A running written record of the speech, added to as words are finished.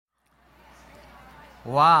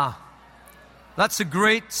Wow. That's a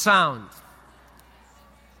great sound.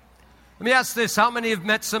 Let me ask this. How many have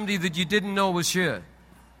met somebody that you didn't know was here?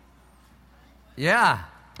 Yeah.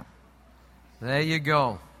 There you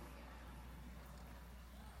go.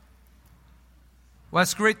 Well,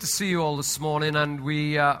 it's great to see you all this morning, and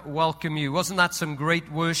we welcome you. Wasn't that some great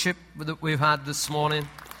worship that we've had this morning?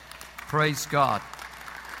 Praise God.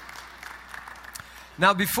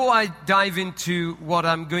 Now, before I dive into what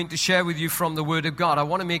I'm going to share with you from the Word of God, I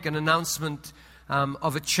want to make an announcement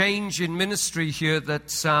of a change in ministry here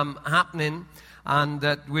that's happening, and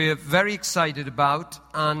that we're very excited about,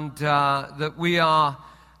 and that we are,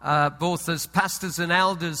 both as pastors and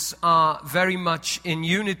elders, are very much in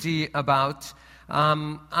unity about.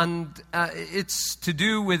 It's to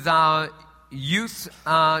do with our youth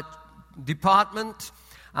department,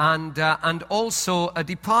 and also a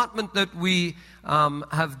department that we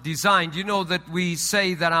have designed. You know that we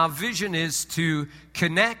say that our vision is to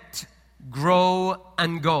connect, grow,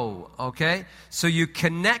 and go, okay? So you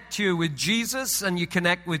connect here with Jesus and you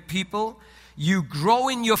connect with people. You grow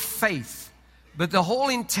in your faith. But the whole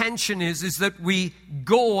intention is that we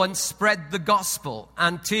go and spread the gospel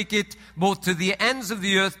and take it both to the ends of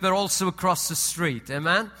the earth but also across the street.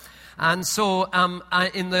 Amen? And so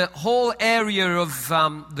in the whole area of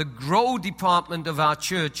the grow department of our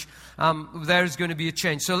church, there is going to be a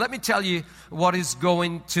change. So let me tell you what is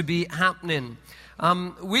going to be happening.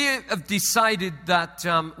 We have decided that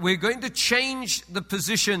we're going to change the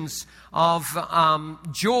positions of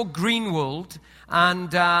Joe Greenwald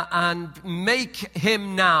and make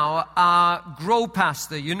him now our grow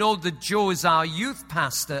pastor. You know that Joe is our youth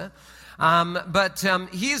pastor, but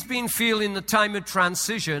he has been feeling the time of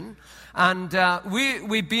transition. And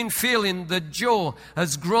we've been feeling that Joe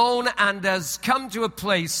has grown and has come to a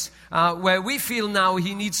place where we feel now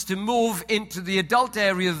he needs to move into the adult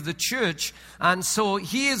area of the church. And so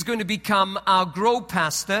he is going to become our grow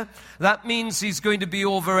pastor. That means he's going to be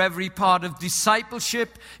over every part of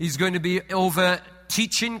discipleship. He's going to be over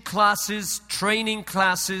teaching classes, training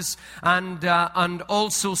classes, and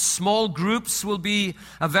also small groups will be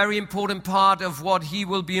a very important part of what he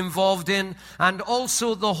will be involved in. And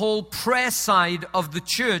also the whole prayer side of the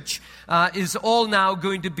church is all now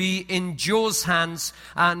going to be in Joe's hands.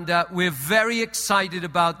 And we're very excited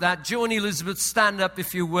about that. Joe and Elizabeth, stand up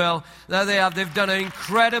if you will. There they are. They've done an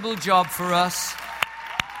incredible job for us.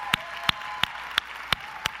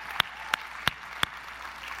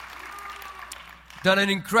 Done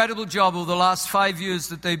an incredible job over the last 5 years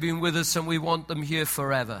that they've been with us, and we want them here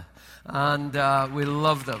forever. And we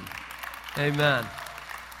love them. Amen.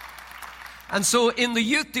 And so in the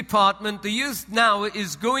youth department, the youth now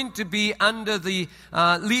is going to be under the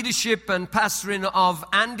leadership and pastoring of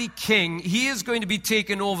Andy King. He is going to be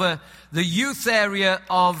taking over the youth area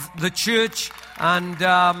of the church.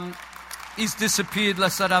 And he's disappeared.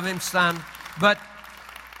 Let's not have him stand. But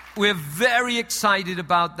we're very excited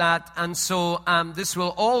about that, and so this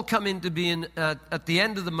will all come into being at the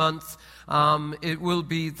end of the month. It will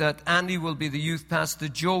be that Andy will be the youth pastor,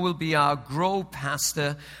 Joe will be our grow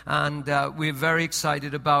pastor, and we're very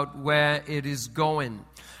excited about where it is going.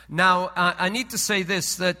 Now, I need to say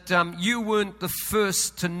this, that you weren't the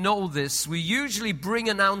first to know this. We usually bring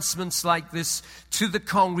announcements like this to the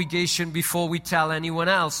congregation before we tell anyone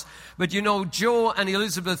else. But you know, Joe and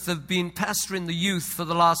Elizabeth have been pastoring the youth for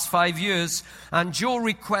the last 5 years, and Joe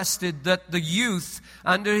requested that the youth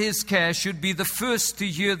under his care should be the first to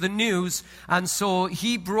hear the news, and so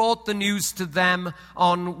he brought the news to them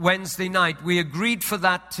on Wednesday night. We agreed for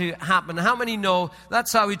that to happen. How many know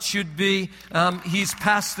that's how it should be? He's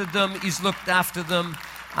pastored them, he's looked after them,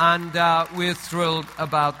 and we're thrilled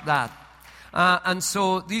about that. And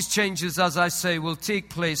so these changes, as I say, will take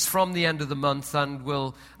place from the end of the month and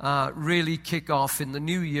will really kick off in the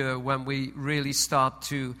new year when we really start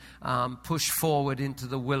to push forward into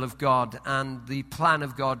the will of God and the plan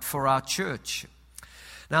of God for our church.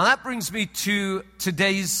 Now that brings me to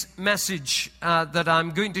today's message that I'm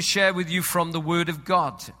going to share with you from the Word of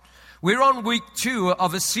God. We're on week 2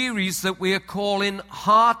 of a series that we are calling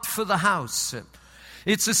Heart for the House.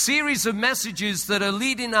 It's a series of messages that are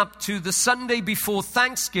leading up to the Sunday before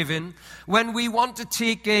Thanksgiving, when we want to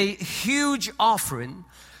take a huge offering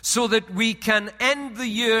so that we can end the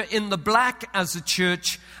year in the black as a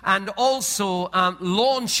church and also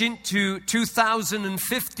launch into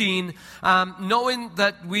 2015 knowing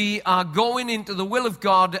that we are going into the will of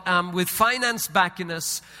God with finance backing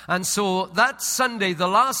us. And so that Sunday, the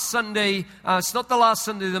last Sunday, it's not the last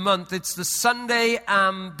Sunday of the month, it's the Sunday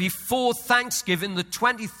before Thanksgiving, the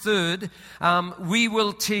 23rd, we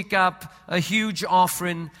will take up a huge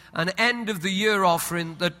offering, an end of the year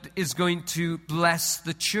offering that is going to bless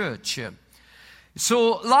the church.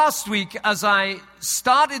 So last week, as I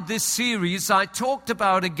started this series, I talked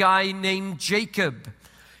about a guy named Jacob.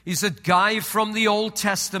 He's a guy from the Old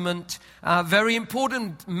Testament, a very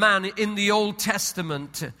important man in the Old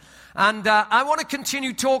Testament. And I want to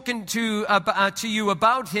continue talking to you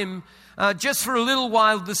about him just for a little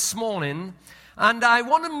while this morning. And I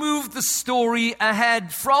want to move the story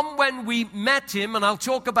ahead from when we met him, and I'll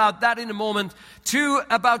talk about that in a moment, to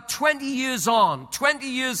about 20 years on. 20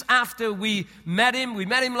 years after we met him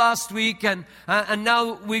last week, and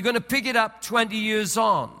now we're going to pick it up 20 years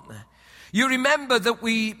on. You remember that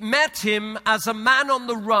we met him as a man on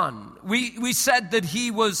the run. We said that he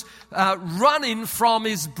was running from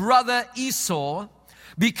his brother Esau,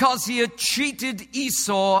 because he had cheated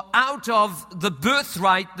Esau out of the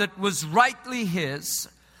birthright that was rightly his.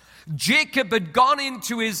 Jacob had gone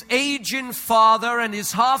into his aging father and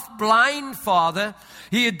his half-blind father.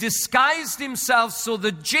 He had disguised himself so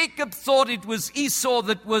that Jacob thought it was Esau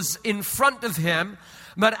that was in front of him,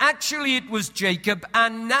 but actually it was Jacob.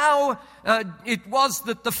 And now it was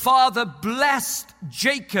that the father blessed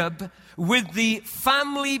Jacob with the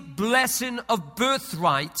family blessing of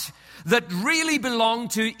birthright that really belonged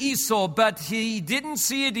to Esau, but he didn't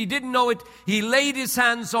see it, he didn't know it. He laid his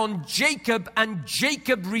hands on Jacob, and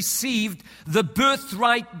Jacob received the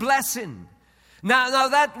birthright blessing. Now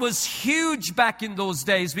that was huge back in those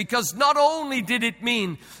days, because not only did it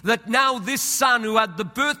mean that now this son who had the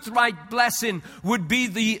birthright blessing would be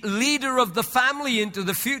the leader of the family into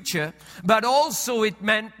the future, but also it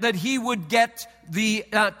meant that he would get the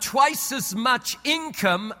twice as much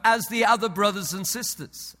income as the other brothers and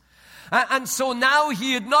sisters. And so now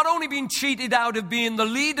he had not only been cheated out of being the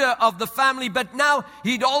leader of the family, but now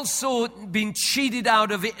he'd also been cheated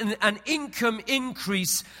out of an income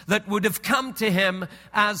increase that would have come to him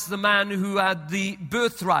as the man who had the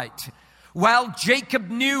birthright. Well, Jacob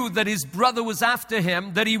knew that his brother was after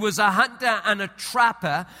him, that he was a hunter and a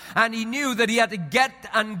trapper, and he knew that he had to get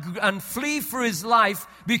and flee for his life,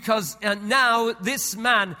 because now this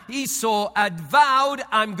man, Esau, had vowed,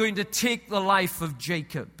 I'm going to take the life of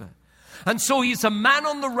Jacob. And so he's a man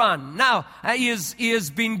on the run. Now, he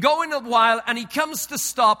has been going a while, and he comes to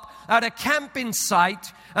stop at a camping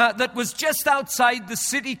site that was just outside the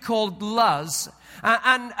city called Luz.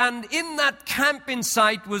 And in that camping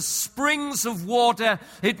site was springs of water.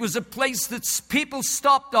 It was a place that people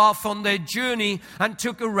stopped off on their journey and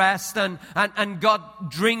took a rest and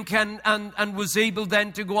got drink and was able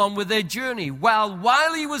then to go on with their journey. Well,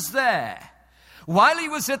 while he was there, while he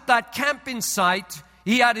was at that camping site,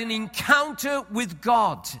 he had an encounter with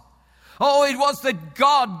God. Oh, it was that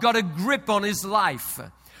God got a grip on his life.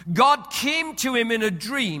 God came to him in a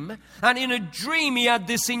dream, and in a dream he had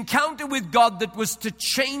this encounter with God that was to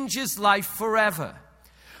change his life forever.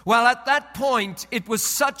 Well, at that point, it was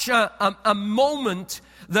such a moment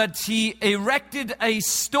that he erected a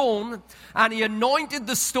stone, and he anointed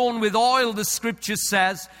the stone with oil, the scripture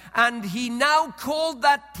says, and he now called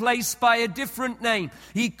that place by a different name.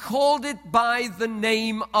 He called it by the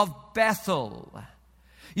name of Bethel.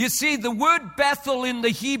 You see, the word Bethel in the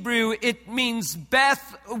Hebrew, it means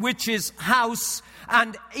Beth, which is house,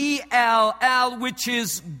 and E-L-L, which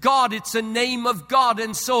is God. It's a name of God.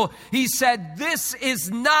 And so he said, this is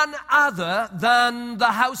none other than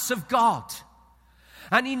the house of God.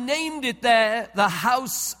 And he named it there the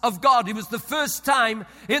house of God. It was the first time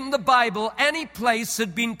in the Bible any place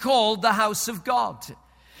had been called the house of God.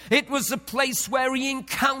 It was a place where he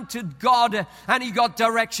encountered God and he got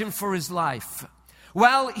direction for his life.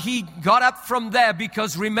 Well, he got up from there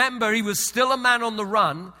because, remember, he was still a man on the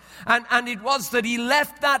run. And it was that he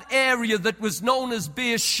left that area that was known as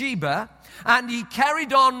Beersheba, and he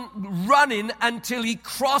carried on running until he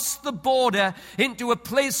crossed the border into a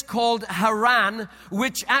place called Haran,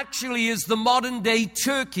 which actually is the modern-day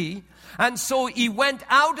Turkey. And so he went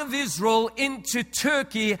out of Israel into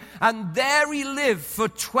Turkey, and there he lived for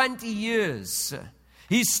 20 years.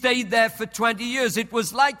 He stayed there for 20 years. It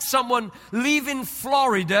was like someone leaving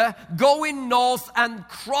Florida, going north and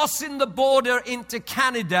crossing the border into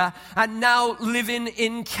Canada and now living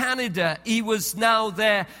in Canada. He was now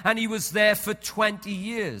there, and he was there for 20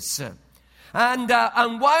 years. And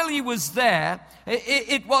while he was there,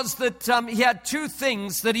 it was that he had two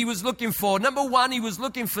things that he was looking for. Number one, he was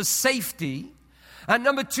looking for safety. And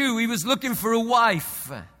number two, he was looking for a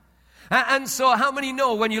wife. And so how many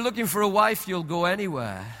know when you're looking for a wife, you'll go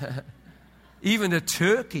anywhere? Even to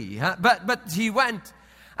Turkey. Huh? But he went,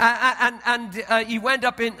 and he went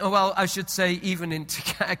up in, well, I should say even into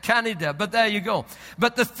Canada. But there you go.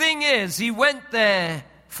 But the thing is, he went there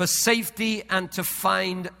for safety and to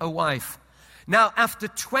find a wife. Now, after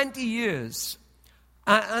 20 years,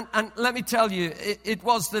 and let me tell you, it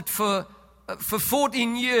was that for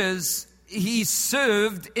 14 years, he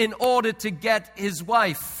served in order to get his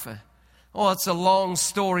wife. Oh, it's a long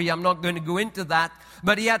story. I'm not going to go into that.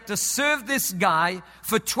 But he had to serve this guy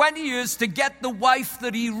for 20 years to get the wife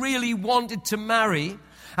that he really wanted to marry.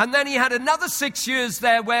 And then he had another 6 years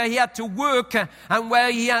there where he had to work and where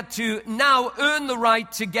he had to now earn the right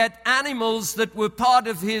to get animals that were part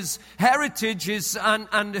of his heritage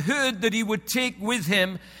and herd that he would take with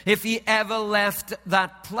him if he ever left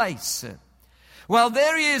that place. Well,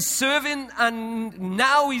 there he is serving, and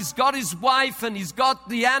now he's got his wife and he's got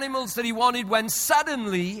the animals that he wanted, when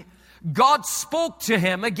suddenly God spoke to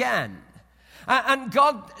him again. And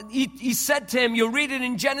God, he said to him, you'll read it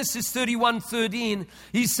in Genesis 31:13,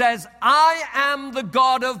 he says, I am the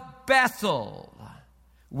God of Bethel,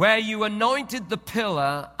 where you anointed the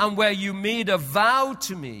pillar and where you made a vow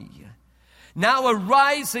to me. Now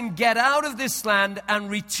arise and get out of this land and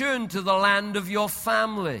return to the land of your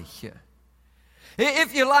family.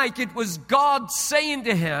 If you like, it was God saying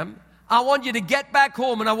to him, I want you to get back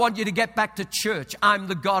home and I want you to get back to church. I'm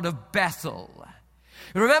the God of Bethel.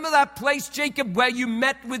 Remember that place, Jacob, where you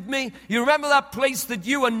met with me? You remember that place that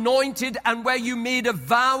you anointed and where you made a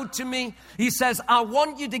vow to me? He says, I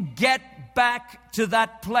want you to get back to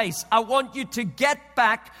that place. I want you to get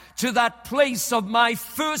back to that place of my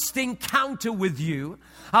first encounter with you.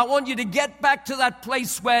 I want you to get back to that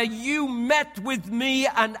place where you met with me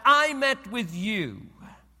and I met with you.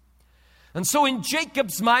 And so in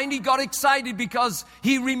Jacob's mind, he got excited because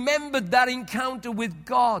he remembered that encounter with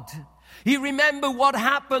God. He remembered what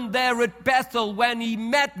happened there at Bethel when he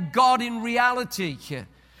met God in reality.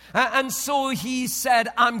 And so he said,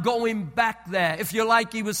 I'm going back there. If you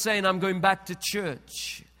like, he was saying, I'm going back to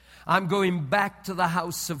church. I'm going back to the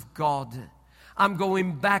house of God. I'm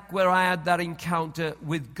going back where I had that encounter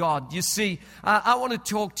with God. You see, I want to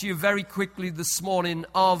talk to you very quickly this morning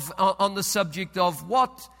on the subject of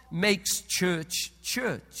what makes church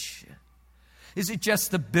church. Is it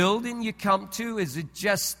just a building you come to? Is it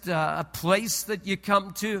just a place that you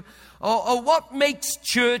come to? Or what makes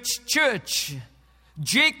church church?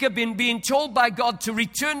 Jacob, in being told by God to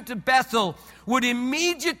return to Bethel, would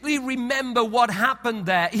immediately remember what happened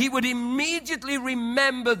there. He would immediately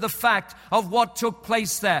remember the fact of what took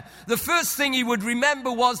place there. The first thing he would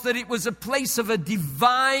remember was that it was a place of a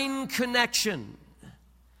divine connection.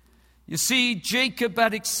 You see, Jacob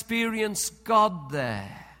had experienced God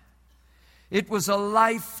there. It was a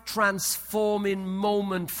life-transforming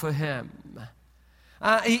moment for him.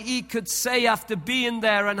 He could say after being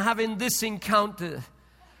there and having this encounter,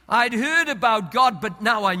 I'd heard about God, but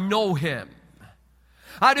now I know Him.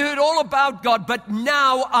 I'd heard all about God, but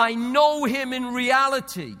now I know Him in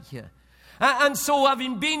reality. And so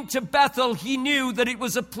having been to Bethel, he knew that it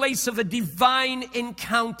was a place of a divine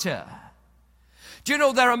encounter. Do you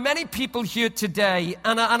know, there are many people here today,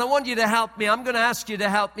 and I want you to help me. I'm going to ask you to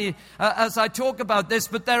help me as I talk about this,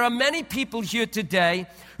 but there are many people here today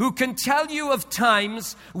who can tell you of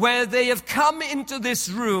times where they have come into this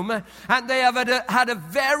room and they have had a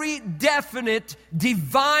very definite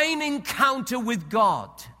divine encounter with God.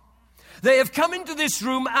 They have come into this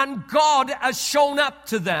room and God has shown up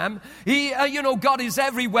to them. God is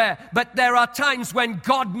everywhere, but there are times when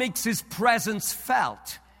God makes His presence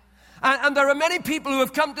felt. And there are many people who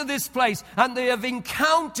have come to this place and they have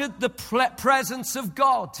encountered the presence of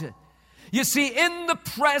God. You see, in the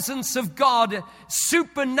presence of God,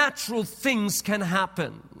 supernatural things can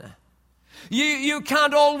happen. You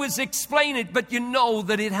can't always explain it, but you know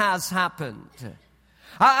that it has happened.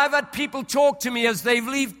 I've had people talk to me as they've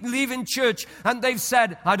leaving church and they've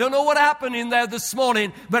said, I don't know what happened in there this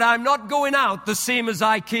morning, but I'm not going out the same as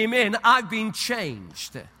I came in. I've been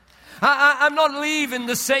changed. I'm not leaving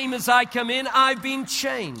the same as I come in. I've been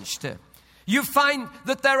changed. You find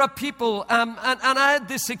that there are people, and I had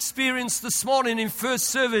this experience this morning in first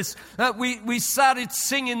service. We started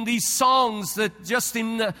singing these songs that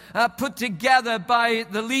Justin put together by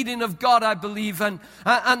the leading of God, I believe. And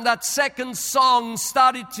that second song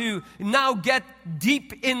started to now get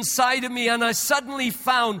deep inside of me. And I suddenly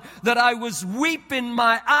found that I was weeping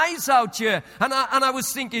my eyes out here. And I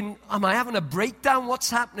was thinking, am I having a breakdown? What's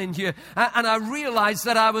happening here? And I realized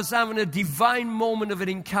that I was having a divine moment of an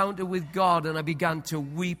encounter with God. And I began to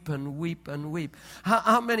weep and weep and weep.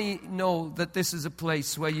 How many know that this is a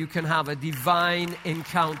place where you can have a divine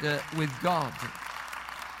encounter with God?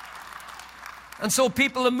 And so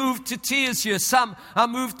people are moved to tears here. Some are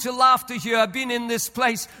moved to laughter here. I've been in this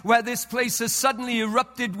place where this place has suddenly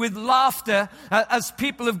erupted with laughter as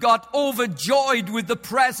people have got overjoyed with the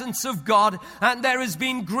presence of God. And there has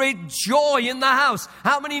been great joy in the house.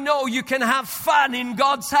 How many know you can have fun in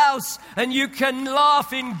God's house and you can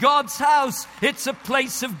laugh in God's house? It's a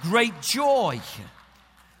place of great joy.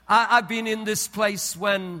 I've been in this place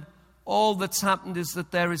when all that's happened is that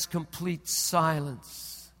there is complete silence.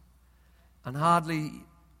 And hardly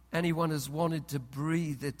anyone has wanted to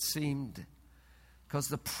breathe, it seemed, because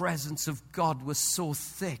the presence of God was so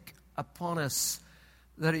thick upon us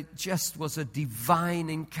that it just was a divine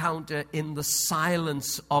encounter in the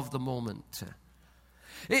silence of the moment.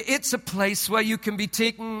 It's a place where you can be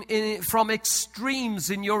taken from extremes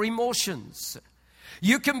in your emotions.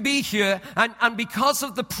 You can be here, and because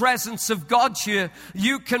of the presence of God here,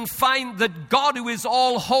 you can find that God who is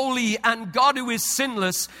all holy and God who is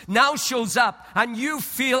sinless now shows up, and you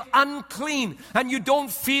feel unclean, and you don't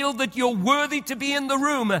feel that you're worthy to be in the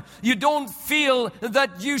room. You don't feel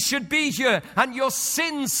that you should be here, and your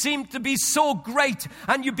sins seem to be so great,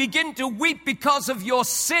 and you begin to weep because of your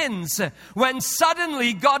sins, when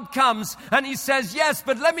suddenly God comes and He says, yes,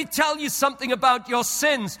 but let me tell you something about your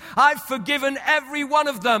sins. I've forgiven every one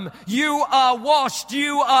of them. You are washed.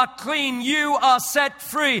 You are clean. You are set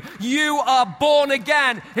free. You are born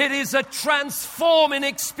again. It is a transforming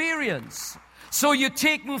experience. So you're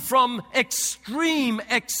taken from extreme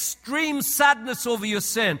sadness over your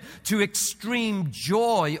sin to extreme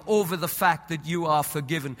joy over the fact that you are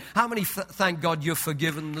forgiven. How many thank God you're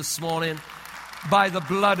forgiven this morning by the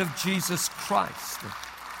blood of Jesus Christ?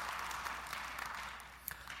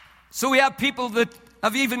 So we have people that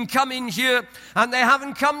have even come in here and they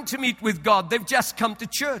haven't come to meet with God. They've just come to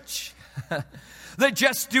church. They're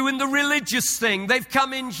just doing the religious thing. They've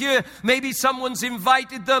come in here. Maybe someone's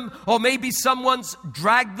invited them, or maybe someone's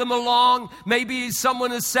dragged them along. Maybe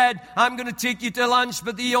someone has said, I'm going to take you to lunch,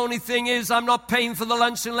 but the only thing is I'm not paying for the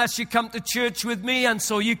lunch unless you come to church with me. And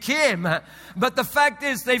so you came. But the fact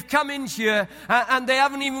is they've come in here and they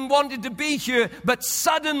haven't even wanted to be here. But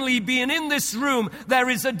suddenly being in this room, there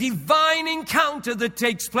is a divine encounter that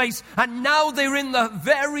takes place. And now they're in the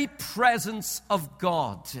very presence of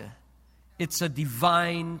God. It's a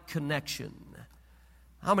divine connection.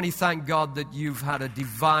 How many thank God that you've had a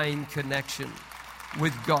divine connection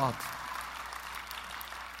with God?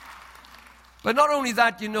 But not only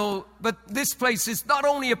that, but this place is not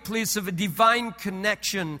only a place of a divine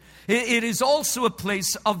connection, it is also a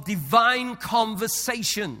place of divine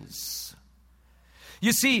conversations.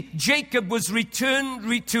 You see, Jacob was returned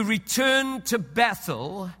to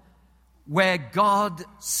Bethel, where God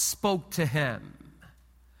spoke to him.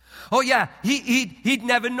 Oh yeah, he'd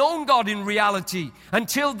never known God in reality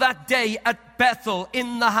until that day at Bethel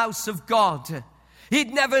in the house of God.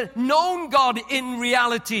 He'd never known God in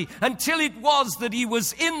reality until it was that he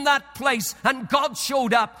was in that place and God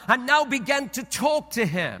showed up and now began to talk to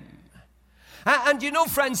him. And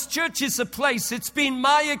friends, church is a place, it's been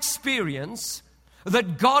my experience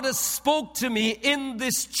that God has spoke to me in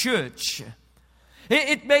this church.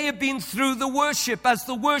 It may have been through the worship. As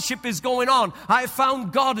the worship is going on, I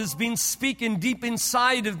found God has been speaking deep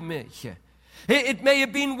inside of me. It may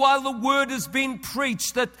have been while the word has been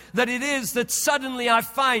preached that suddenly I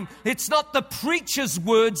find it's not the preacher's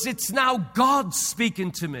words, it's now God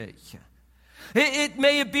speaking to me. It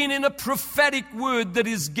may have been in a prophetic word that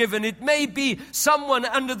is given. It may be someone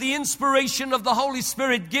under the inspiration of the Holy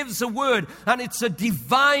Spirit gives a word and it's a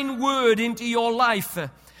divine word into your life.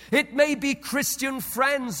 It may be Christian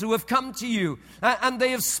friends who have come to you and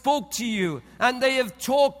they have spoke to you and they have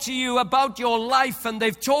talked to you about your life and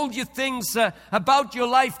they've told you things about your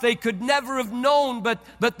life they could never have known, but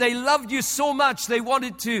they loved you so much they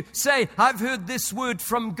wanted to say, I've heard this word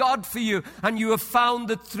from God for you, and you have found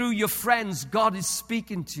that through your friends God is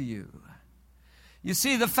speaking to you. You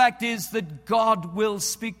see, the fact is that God will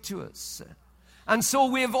speak to us. And so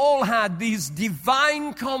we have all had these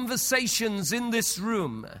divine conversations in this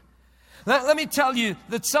room. Let me tell you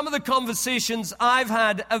that some of the conversations I've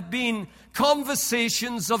had have been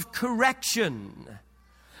conversations of correction.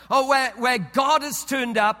 Or where God has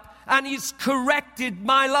turned up and He's corrected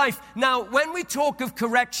my life. Now, when we talk of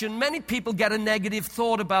correction, many people get a negative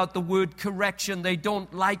thought about the word correction. They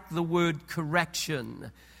don't like the word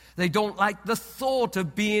correction. They don't like the thought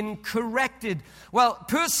of being corrected. Well,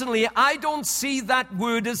 personally, I don't see that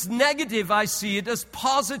word as negative. I see it as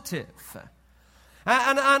positive.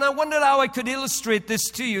 And I wondered how I could illustrate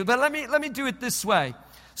this to you. But let me do it this way.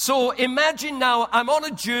 So imagine now I'm on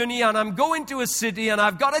a journey and I'm going to a city and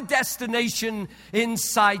I've got a destination in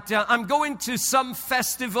sight. I'm going to some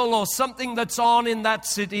festival or something that's on in that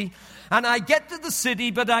city. And I get to the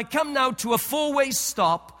city, but I come now to a four-way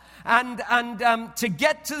stop. And to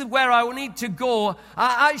get to where I need to go,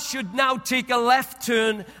 I should now take a left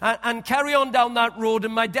turn and carry on down that road,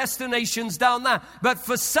 and my destination's down there. But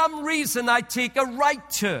for some reason, I take a right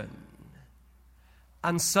turn.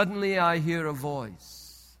 And suddenly I hear a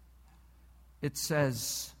voice. It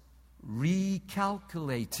says,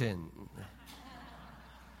 recalculating.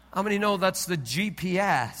 How many know that's the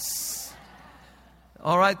GPS?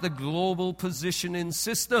 All right, the global positioning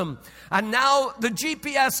system. And now the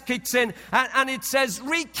GPS kicks in and it says,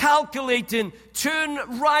 recalculating,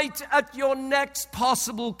 turn right at your next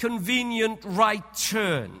possible convenient right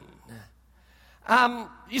turn.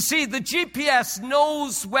 You see, the GPS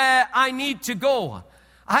knows where I need to go.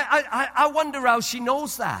 I wonder how she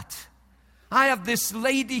knows that. I have this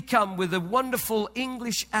lady come with a wonderful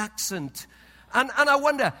English accent. And I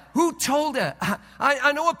wonder, who told her?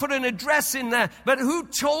 I know I put an address in there, but who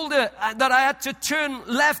told her that I had to turn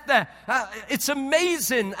left there? It's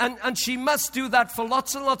amazing, and she must do that for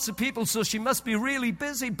lots and lots of people, so she must be really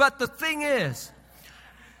busy. But the thing is,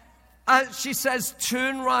 she says,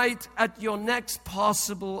 turn right at your next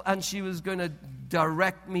possible, and she was going to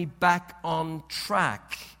direct me back on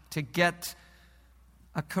track to get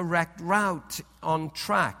a correct route on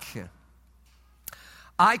track.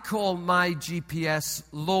 I call my GPS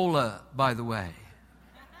Lola, by the way,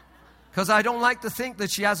 because I don't like to think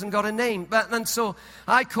that she hasn't got a name. And so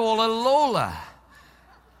I call her Lola.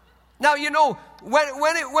 Now, you know,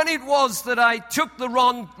 when it was that I took the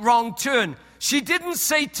wrong turn, she didn't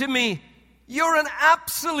say to me, "You're an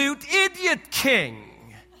absolute idiot, King.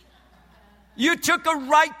 You took a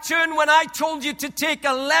right turn when I told you to take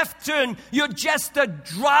a left turn. You're just a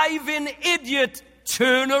driving idiot.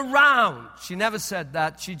 Turn around." She never said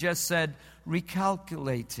that. She just said,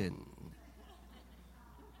 recalculating.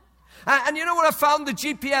 And you know what I found? The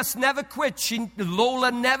GPS never quits.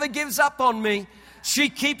 Lola never gives up on me. She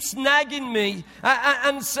keeps nagging me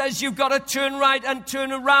and says, you've got to turn right and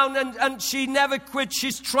turn around. And she never quits.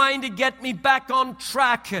 She's trying to get me back on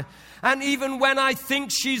track. And even when I think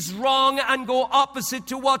she's wrong and go opposite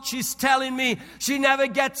to what she's telling me, she never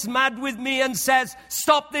gets mad with me and says,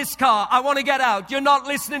 stop this car, I want to get out. You're not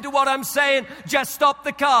listening to what I'm saying, just stop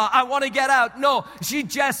the car, I want to get out. No, she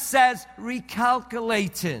just says,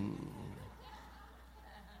 recalculating.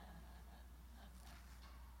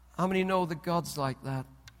 How many know that God's like that?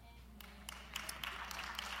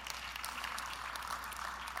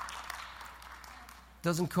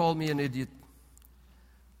 Doesn't call me an idiot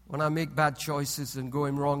when I make bad choices and go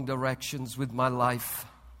in wrong directions with my life.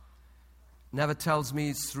 Never tells me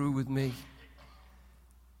He's through with me.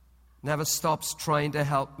 Never stops trying to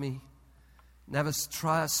help me. Never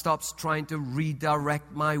stops trying to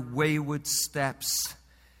redirect my wayward steps.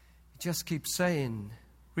 He just keeps saying,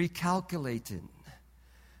 recalculating.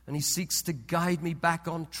 And He seeks to guide me back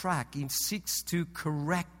on track. He seeks to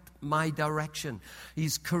correct my direction.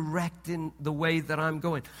 He's correcting the way that I'm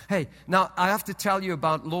going. Hey, now I have to tell you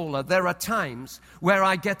about Lola. There are times where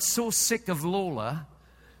I get so sick of Lola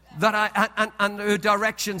that and her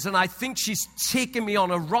directions, and I think she's taking me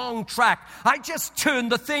on a wrong track. I just turn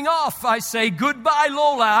the thing off. I say, goodbye,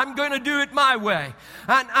 Lola. I'm going to do it my way.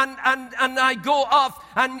 And I go off,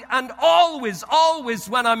 and always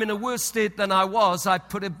when I'm in a worse state than I was, I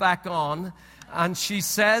put it back on, and she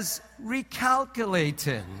says,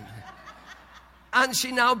 recalculating. And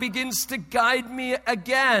she now begins to guide me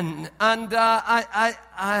again. And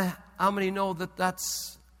how many know that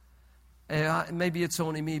that's, maybe it's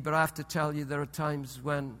only me, but I have to tell you, there are times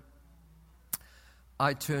when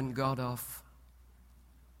I turn God off.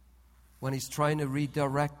 When He's trying to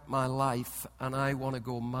redirect my life, and I want to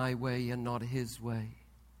go my way and not His way.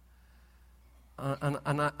 And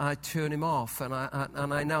I turn Him off, and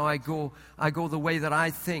I go the way that I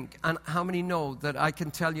think. And how many know that I can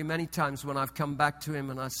tell you many times when I've come back to Him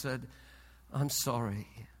and I said, I'm sorry.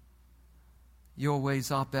 Your ways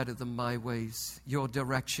are better than my ways. Your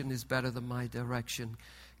direction is better than my direction.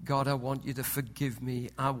 God, I want you to forgive me.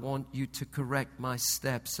 I want you to correct my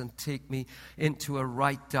steps and take me into a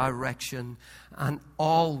right direction. And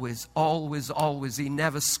always, always, always, He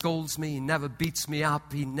never scolds me. He never beats me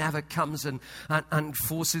up. He never comes and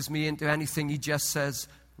forces me into anything. He just says,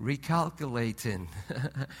 recalculating.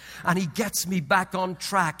 And He gets me back on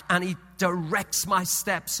track, and He directs my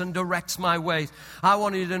steps and directs my ways. I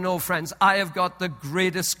want you to know, friends, I have got the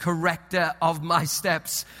greatest corrector of my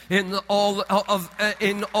steps in all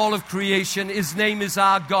of creation. His name is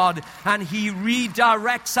our God, and He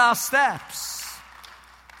redirects our steps.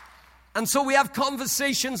 And so we have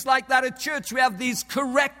conversations like that at church. We have these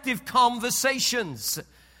corrective conversations.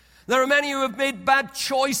 There are many who have made bad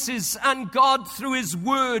choices, and God, through His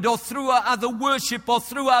Word or through the worship or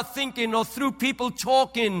through our thinking or through people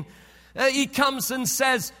talking, He comes and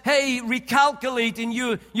says, hey,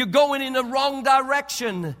 recalculating, you're going in the wrong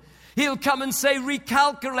direction. He'll come and say,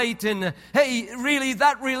 recalculating, hey, really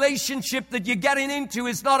that relationship that you're getting into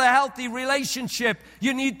is not a healthy relationship.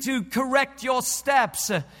 You need to correct your steps.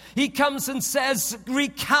 He comes and says,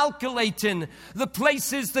 recalculating, the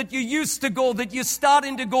places that you used to go, that you're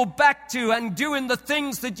starting to go back to and doing the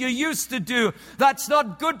things that you used to do. That's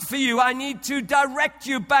not good for you. I need to direct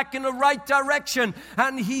you back in the right direction.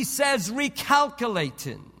 And He says,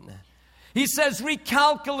 recalculating. He says,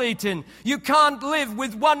 recalculating. You can't live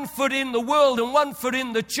with one foot in the world and one foot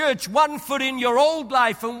in the church, one foot in your old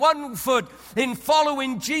life and one foot in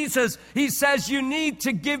following Jesus. He says, you need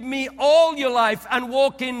to give me all your life and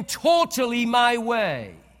walk in totally my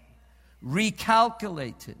way.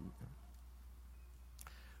 Recalculating.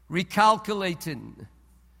 Recalculating.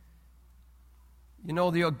 You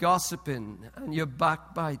know, you're gossiping and you're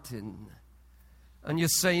backbiting. And you're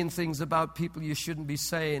saying things about people you shouldn't be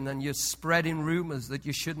saying, and you're spreading rumors that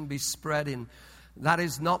you shouldn't be spreading. That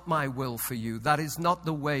is not my will for you. That is not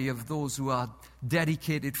the way of those who are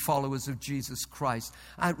dedicated followers of Jesus Christ.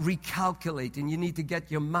 Recalculating. You need to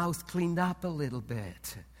get your mouth cleaned up a little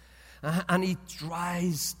bit. And He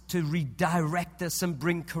tries to redirect us and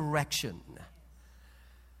bring correction.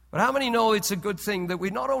 But how many know it's a good thing that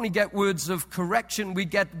we not only get words of correction, we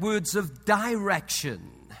get words of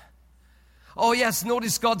direction? Oh yes,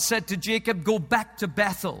 notice God said to Jacob, go back to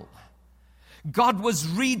Bethel. God was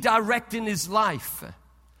redirecting his life.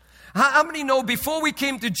 How many know before we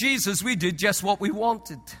came to Jesus, we did just what we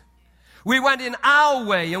wanted? We went in our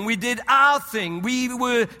way and we did our thing. We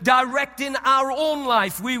were directing our own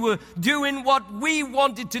life. We were doing what we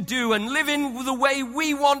wanted to do and living the way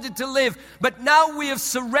we wanted to live. But now we have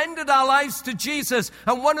surrendered our lives to Jesus.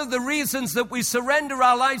 And one of the reasons that we surrender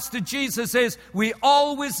our lives to Jesus is we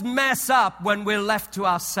always mess up when we're left to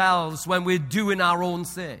ourselves, when we're doing our own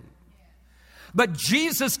thing. But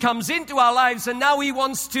Jesus comes into our lives and now He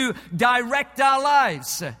wants to direct our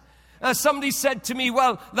lives. Somebody said to me,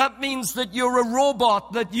 well, that means that you're a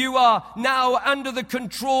robot, that you are now under the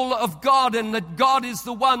control of God and that God is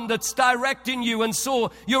the one that's directing you, and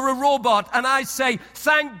so you're a robot. And I say,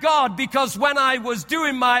 thank God, because when I was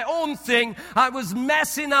doing my own thing, I was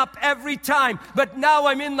messing up every time. But now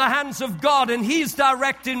I'm in the hands of God and He's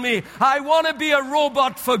directing me. I want to be a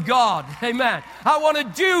robot for God. Amen. I want to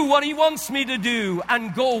do what He wants me to do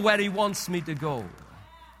and go where He wants me to go.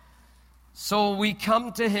 So we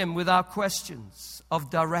come to Him with our questions of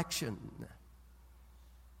direction.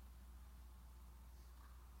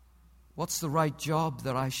 What's the right job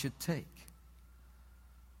that I should take?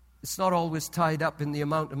 It's not always tied up in the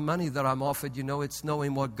amount of money that I'm offered, you know, it's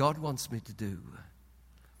knowing what God wants me to do.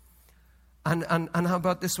 And how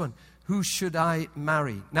about this one? Who should I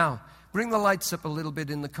marry? Now, bring the lights up a little bit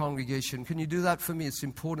in the congregation. Can you do that for me? It's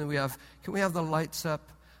important can we have the lights up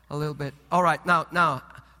a little bit? All right, now,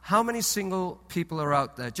 how many single people are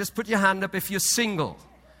out there? Just put your hand up if you're single.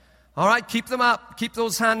 All right, keep them up. Keep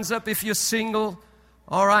those hands up if you're single.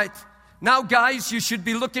 All right. Now, guys, you should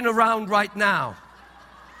be looking around right now.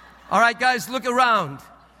 All right, guys, look around.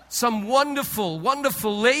 Some wonderful,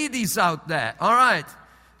 wonderful ladies out there. All right.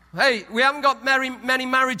 Hey, we haven't got many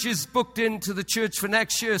marriages booked into the church for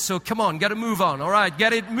next year, so come on, get a move on. All right,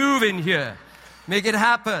 get it moving here. Make it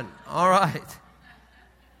happen. All right.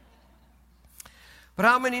 But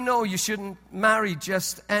how many know you shouldn't marry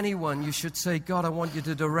just anyone? You should say, God, I want you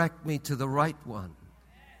to direct me to the right one.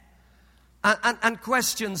 And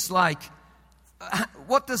questions like,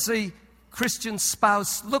 what does a Christian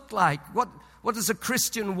spouse look like? What does a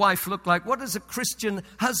Christian wife look like? What does a Christian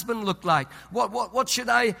husband look like?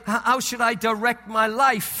 How should I direct my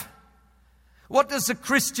life? What does a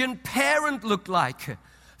Christian parent look like?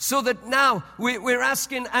 So that now we're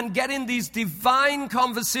asking and getting these divine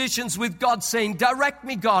conversations with God, saying, direct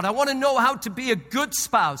me, God. I want to know how to be a good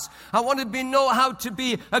spouse. I want to know how to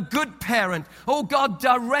be a good parent. Oh, God,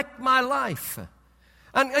 direct my life.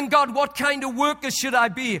 And God, what kind of worker should I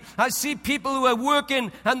be? I see people who are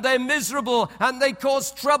working and they're miserable and they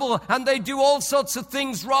cause trouble and they do all sorts of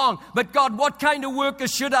things wrong. But God, what kind of worker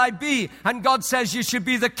should I be? And God says you should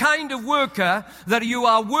be the kind of worker that you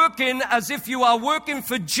are working as if you are working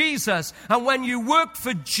for Jesus. And when you work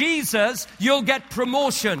for Jesus, you'll get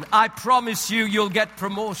promotion. I promise you, you'll get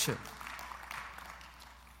promotion.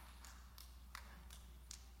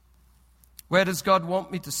 Where does God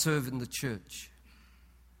want me to serve in the church?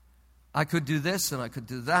 I could do this and I could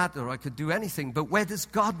do that, or I could do anything. But where does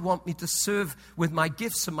God want me to serve with my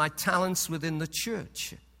gifts and my talents within the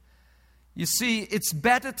church? You see, it's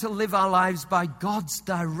better to live our lives by God's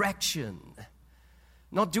direction.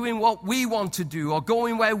 Not doing what we want to do or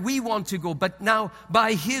going where we want to go, but now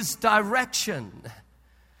by His direction.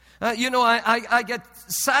 I get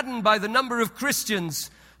saddened by the number of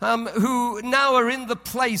Christians who now are in the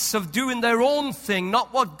place of doing their own thing,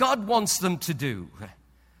 not what God wants them to do.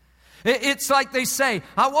 It's like they say,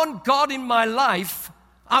 I want God in my life.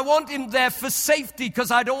 I want Him there for safety because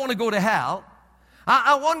I don't want to go to hell.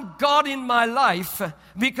 I want God in my life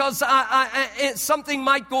because something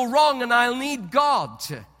might go wrong and I'll need God.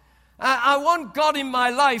 I want God in my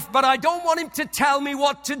life, but I don't want Him to tell me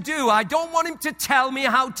what to do. I don't want Him to tell me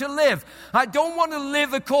how to live. I don't want to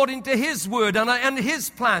live according to His word and His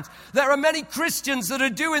plans. There are many Christians that are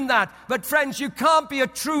doing that. But friends, you can't be a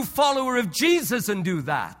true follower of Jesus and do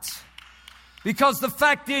that. Because the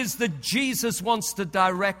fact is that Jesus wants to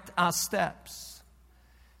direct our steps.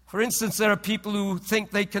 For instance, there are people who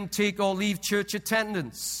think they can take or leave church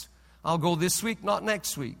attendance. I'll go this week, not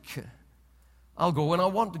next week. I'll go when I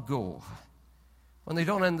want to go. When they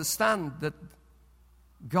don't understand that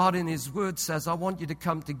God in His Word says, I want you to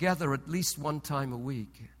come together at least one time a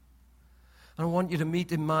week. And I want you to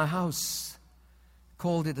meet in my house.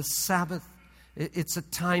 Called it a Sabbath. It's a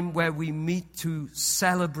time where we meet to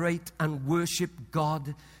celebrate and worship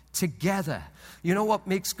God together. You know what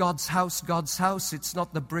makes God's house God's house? It's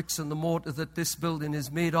not the bricks and the mortar that this building is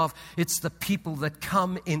made of. It's the people that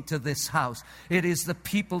come into this house. It is the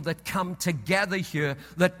people that come together here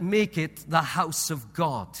that make it the house of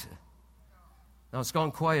God. Now it's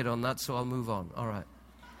gone quiet on that, so I'll move on. All right.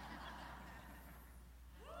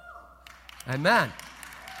 Amen.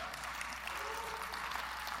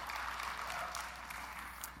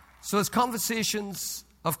 So there's conversations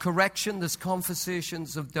of correction, there's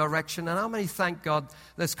conversations of direction, and how many, thank God,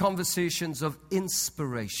 there's conversations of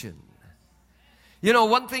inspiration. You know,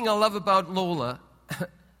 one thing I love about Lola,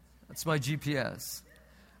 that's my GPS,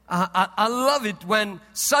 I love it when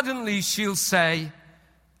suddenly she'll say,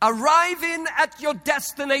 arriving at your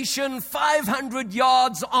destination 500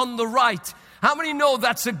 yards on the right. How many know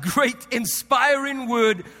that's a great inspiring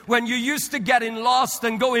word when you're used to getting lost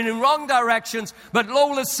and going in wrong directions? But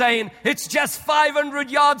Lola's saying, it's just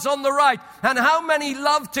 500 yards on the right. And how many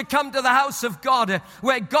love to come to the house of God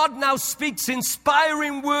where God now speaks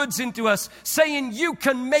inspiring words into us, saying you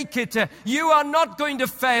can make it. You are not going to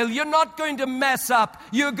fail. You're not going to mess up.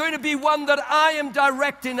 You're going to be one that I am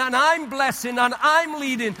directing and I'm blessing and I'm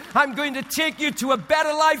leading. I'm going to take you to a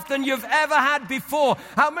better life than you've ever had before.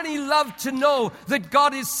 How many love to know that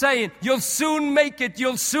God is saying, you'll soon make it,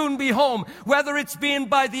 you'll soon be home. Whether it's being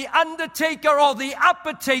by the undertaker or the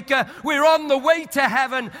upper-taker, we're on the way to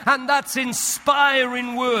heaven, and that's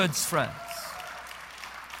inspiring words, friends.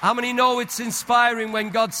 How many know it's inspiring when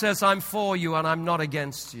God says, I'm for you and I'm not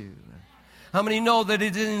against you? How many know that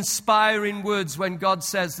it is inspiring words when God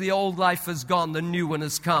says, the old life has gone, the new one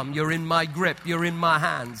has come. You're in my grip, you're in my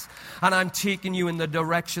hands, and I'm taking you in the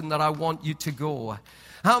direction that I want you to go.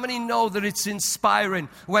 How many know that it's inspiring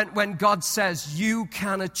when God says you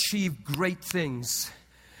can achieve great things?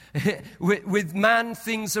 With man,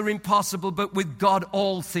 things are impossible, but with God,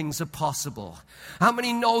 all things are possible. How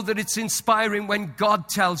many know that it's inspiring when God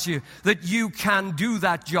tells you that you can do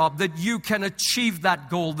that job, that you can achieve that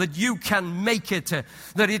goal, that you can make it,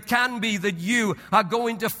 that it can be that you are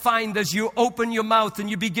going to find as you open your mouth and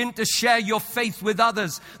you begin to share your faith with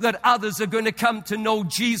others, that others are going to come to know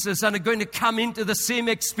Jesus and are going to come into the same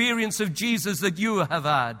experience of Jesus that you have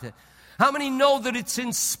had. How many know that it's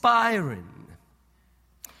inspiring?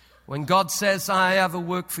 When God says, I have a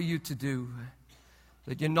work for you to do,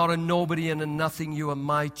 that you're not a nobody and a nothing, you are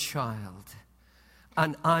my child,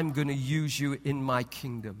 and I'm going to use you in my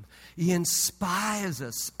kingdom. He inspires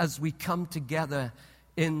us as we come together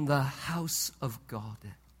in the house of God.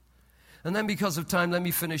 And then because of time, let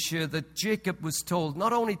me finish here, that Jacob was told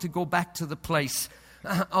not only to go back to the place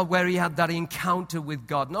where he had that encounter with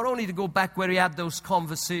God, not only to go back where he had those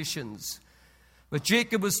conversations, but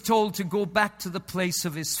Jacob was told to go back to the place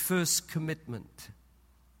of his first commitment.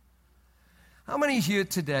 How many here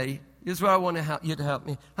today, here's where I want you to help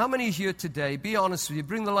me. How many here today, be honest with you,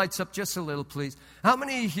 bring the lights up just a little, please. How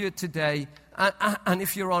many here today, and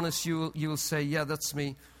if you're honest, you'll say, yeah, that's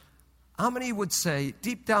me. How many would say,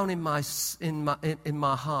 deep down in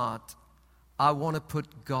my heart, I want to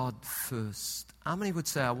put God first? How many would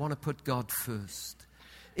say, I want to put God first?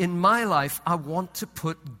 In my life, I want to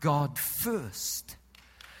put God first.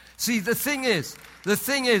 See, the thing is,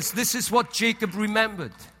 this is what Jacob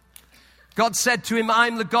remembered. God said to him,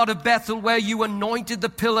 I'm the God of Bethel, where you anointed the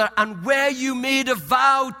pillar and where you made a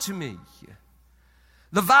vow to me.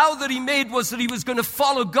 The vow that he made was that he was going to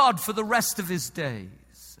follow God for the rest of his days.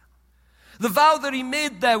 The vow that he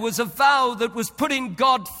made there was a vow that was putting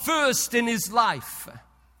God first in his life.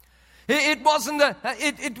 It wasn't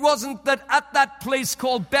that at that place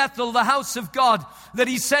called Bethel, the house of God, that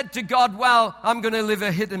he said to God, well, I'm going to live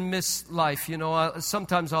a hit and miss life. You know,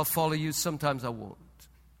 sometimes I'll follow you, sometimes I won't.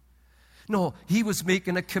 No, he was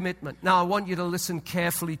making a commitment. Now, I want you to listen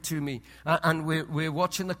carefully to me. And we're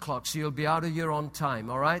watching the clock, so you'll be out of here on time,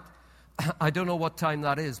 all right? I don't know what time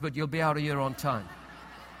that is, but you'll be out of here on time.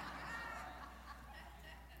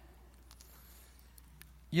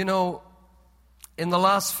 You know, in the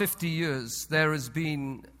last 50 years, there has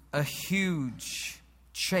been a huge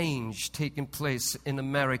change taking place in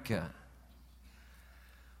America.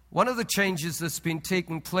 One of the changes that's been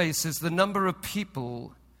taking place is the number of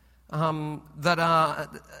people that are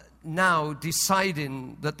now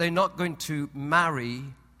deciding that they're not going to marry,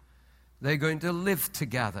 they're going to live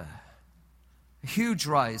together. A huge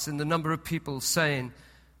rise in the number of people saying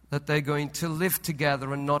that they're going to live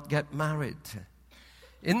together and not get married.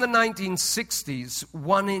 In the 1960s,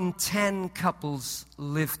 1 in 10 couples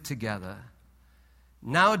lived together.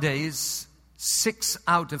 Nowadays, 6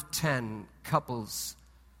 out of 10 couples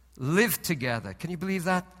live together. Can you believe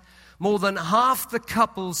that? More than half the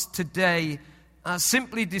couples today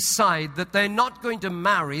simply decide that they're not going to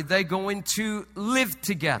marry, they're going to live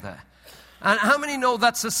together. And how many know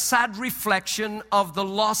that's a sad reflection of the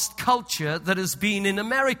lost culture that has been in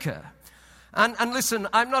America? And listen,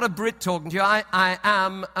 I'm not a Brit talking to you. I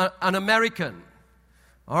am an American.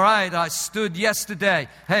 All right, I stood yesterday.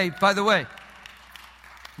 Hey, by the way,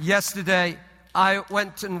 yesterday I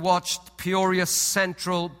went and watched Peoria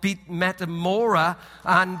Central beat Metamora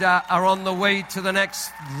and are on the way to the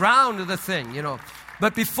next round of the thing, you know.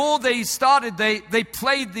 But before they started, they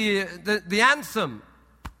played the anthem.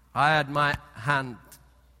 I had my hand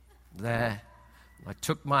there. I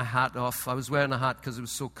took my hat off. I was wearing a hat because it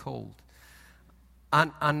was so cold.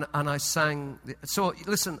 And I sang. So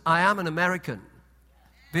listen, I am an American.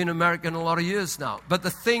 Been American a lot of years now. But the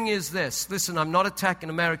thing is this. Listen, I'm not attacking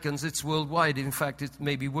Americans. It's worldwide. In fact, it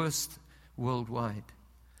may be worse worldwide.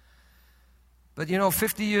 But you know,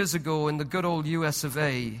 50 years ago in the good old US of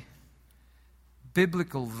A,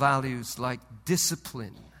 biblical values like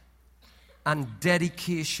discipline and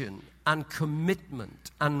dedication and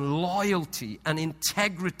commitment and loyalty and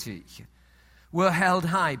integrity were held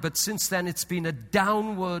high. But since then, it's been a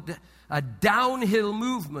downhill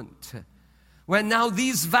movement where now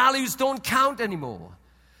these values don't count anymore.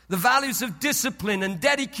 The values of discipline and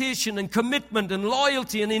dedication and commitment and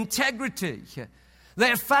loyalty and integrity,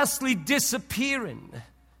 they're fastly disappearing.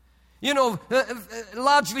 You know,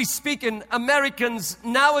 largely speaking, Americans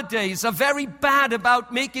nowadays are very bad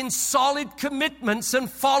about making solid commitments and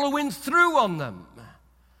following through on them.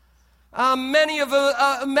 Many of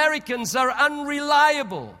Americans are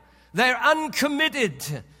unreliable, they're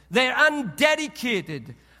uncommitted, they're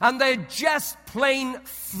undedicated, and they're just plain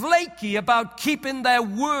flaky about keeping their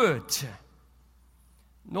word.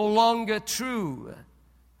 No longer true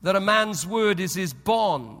that a man's word is his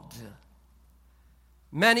bond.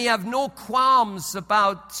 Many have no qualms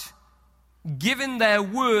about giving their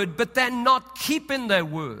word, but they're not keeping their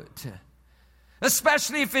word.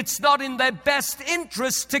 Especially if it's not in their best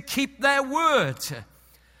interest to keep their word.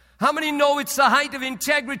 How many know it's the height of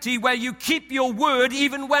integrity where you keep your word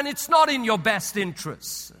even when it's not in your best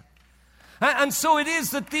interest? And so it is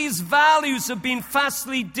that these values have been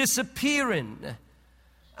fastly disappearing.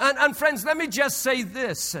 And friends, let me just say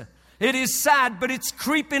this. It is sad, but it's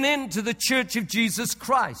creeping into the Church of Jesus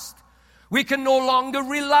Christ. We can no longer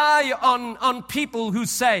rely on people who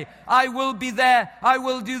say, I will be there, I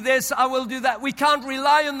will do this, I will do that. We can't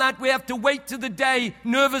rely on that. We have to wait to the day,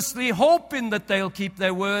 nervously hoping that they'll keep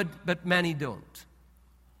their word, but many don't.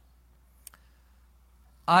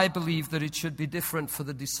 I believe that it should be different for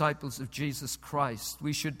the disciples of Jesus Christ.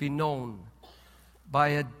 We should be known by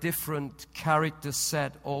a different character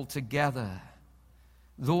set altogether.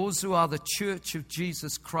 Those who are the church of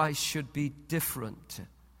Jesus Christ should be different.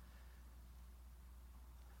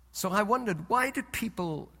 So I wondered, why do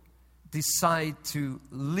people decide to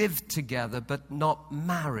live together but not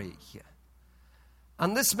marry?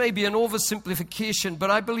 And this may be an oversimplification,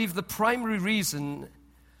 but I believe the primary reason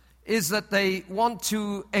is that they want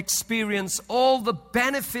to experience all the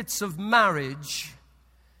benefits of marriage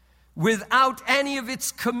without any of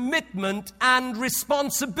its commitment and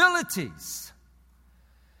responsibilities.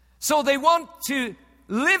 So they want to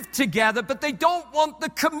live together, but they don't want the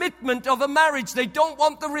commitment of a marriage. They don't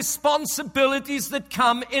want the responsibilities that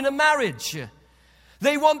come in a marriage.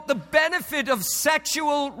 They want the benefit of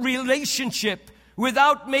sexual relationship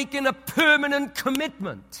without making a permanent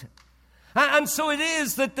commitment. And so it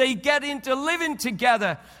is that they get into living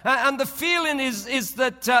together. And the feeling is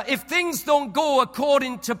that if things don't go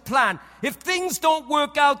according to plan, if things don't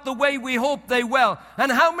work out the way we hope they will,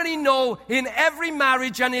 and how many know in every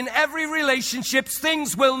marriage and in every relationship,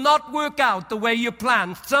 things will not work out the way you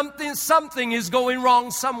planned. Something is going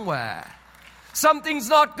wrong somewhere. Something's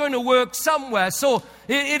not going to work somewhere. So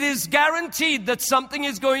it is guaranteed that something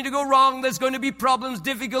is going to go wrong. There's going to be problems,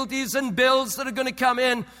 difficulties, and bills that are going to come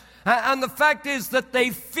in. And the fact is that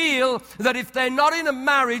they feel that if they're not in a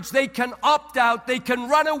marriage, they can opt out, they can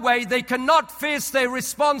run away, they cannot face their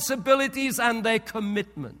responsibilities and their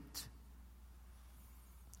commitment.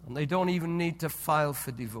 And they don't even need to file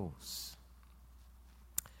for divorce.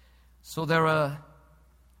 So there are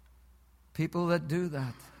people that do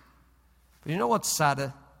that. But you know what's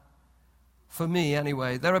sadder? For me,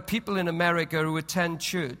 anyway, there are people in America who attend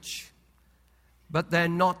church, but they're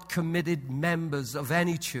not committed members of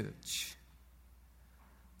any church.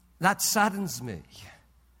 That saddens me.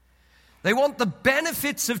 They want the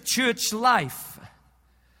benefits of church life,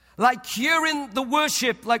 like hearing the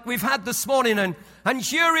worship like we've had this morning and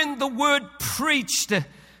hearing the word preached.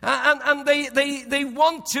 And they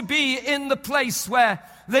want to be in the place where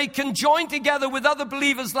they can join together with other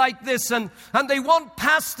believers like this. And they want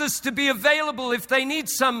pastors to be available if they need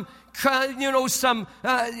some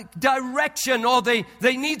direction, or they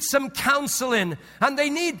need some counseling, and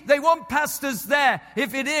they want pastors there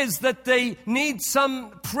if it is that they need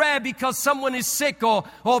some prayer because someone is sick, or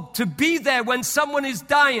to be there when someone is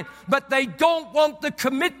dying, but they don't want the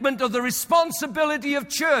commitment or the responsibility of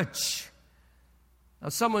church. Now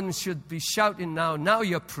someone should be shouting now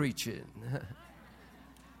you're preaching.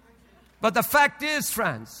 But the fact is,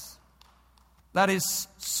 friends, that is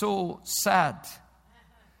so sad.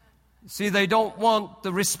 See, they don't want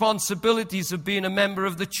the responsibilities of being a member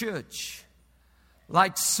of the church,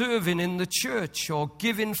 like serving in the church or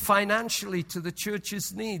giving financially to the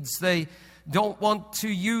church's needs. They don't want to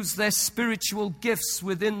use their spiritual gifts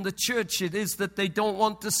within the church. It is that they don't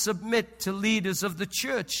want to submit to leaders of the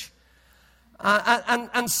church.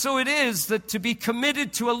 And so it is that to be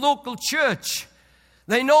committed to a local church,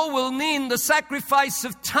 they know will mean the sacrifice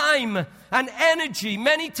of time and energy.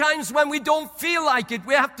 Many times when we don't feel like it,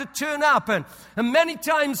 we have to turn up. And many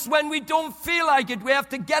times when we don't feel like it, we have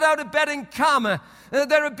to get out of bed and come.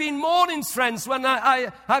 There have been mornings, friends, when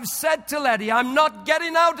I've said to Letty, I'm not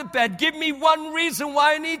getting out of bed. Give me one reason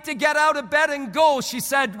why I need to get out of bed and go. She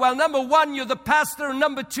said, well, number one, you're the pastor, and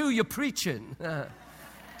number two, you're preaching.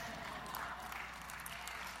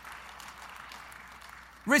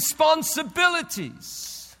 Responsibilities.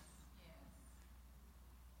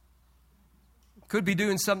 Could be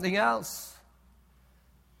doing something else.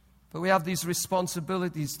 But we have these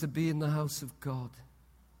responsibilities to be in the house of God,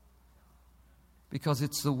 because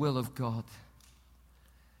it's the will of God.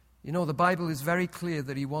 You know, the Bible is very clear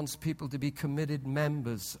that He wants people to be committed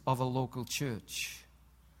members of a local church.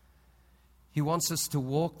 He wants us to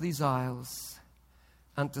walk these aisles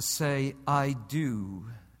and to say, I do,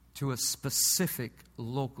 to a specific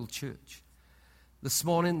local church. This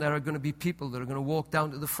morning, there are going to be people that are going to walk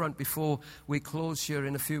down to the front before we close here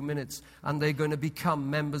in a few minutes, and they're going to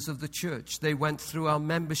become members of the church. They went through our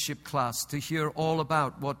membership class to hear all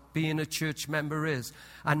about what being a church member is.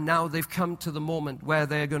 And now they've come to the moment where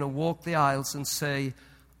they're going to walk the aisles and say,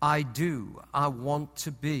 I do. I want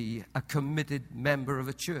to be a committed member of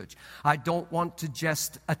a church. I don't want to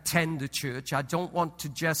just attend a church. I don't want to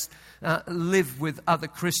just live with other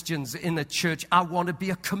Christians in a church. I want to be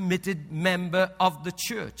a committed member of the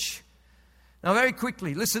church. Now, very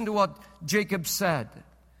quickly, listen to what Jacob said.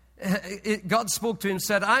 God spoke to him and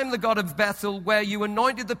said, I am the God of Bethel, where you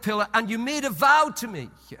anointed the pillar and you made a vow to me.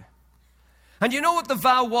 And you know what the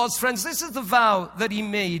vow was, friends? This is the vow that he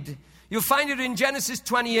made. You'll find it in Genesis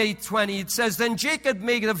 28:20. It says, "Then Jacob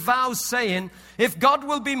made a vow, saying, if God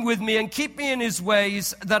will be with me and keep me in his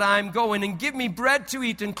ways that I am going, and give me bread to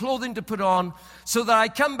eat and clothing to put on, so that I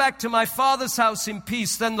come back to my father's house in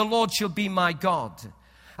peace, then the Lord shall be my God.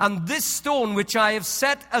 And this stone which I have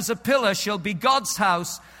set as a pillar shall be God's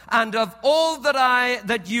house, and of all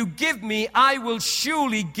that you give me, I will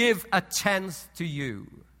surely give a tenth to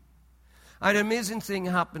you." I had an amazing thing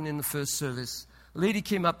happen in the first service. A lady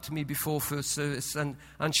came up to me before first service, and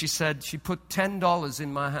she said, she put $10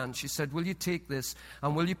 in my hand. She said, "Will you take this,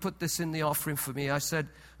 and will you put this in the offering for me?" I said,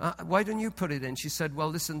 "Why don't you put it in?" She said, "Well,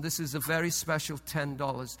 listen, this is a very special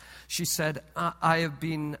 $10. She said, "I have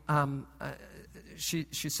been..."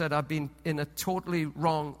 She said, "I've been in a totally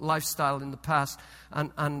wrong lifestyle in the past,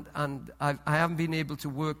 and I haven't been able to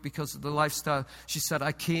work because of the lifestyle." She said,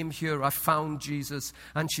 "I came here, I found Jesus."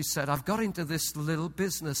 And she said, "I've got into this little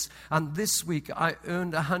business, and this week I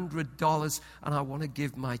earned $100, and I want to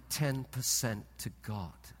give my 10% to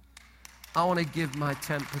God. I want to give my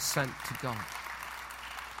 10% to God."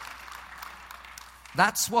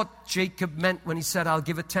 That's what Jacob meant when he said, "I'll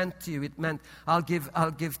give a tenth to you." It meant, I'll give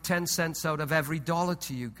 10 cents out of every dollar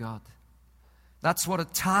to you, God. That's what a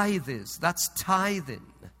tithe is. That's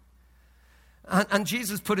tithing. And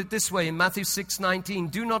Jesus put it this way in Matthew 6:19,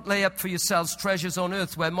 "Do not lay up for yourselves treasures on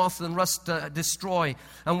earth where moth and rust destroy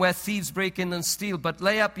and where thieves break in and steal, but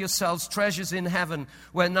lay up yourselves treasures in heaven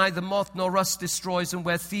where neither moth nor rust destroys and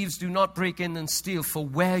where thieves do not break in and steal. For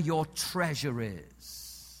where your treasure is,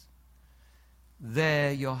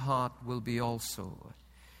 there your heart will be also."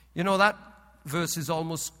 You know, that verse is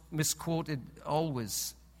almost misquoted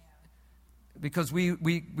always, because we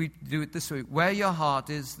do it this way: where your heart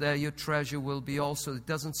is, there your treasure will be also. It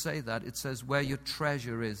doesn't say that. It says, where your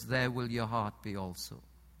treasure is, there will your heart be also.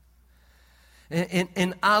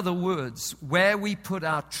 In other words, where we put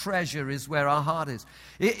our treasure is where our heart is.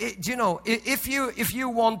 You know, if you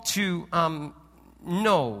want to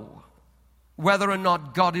know whether or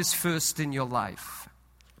not God is first in your life,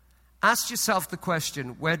 ask yourself the question,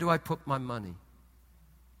 where do I put my money?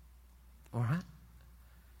 All right?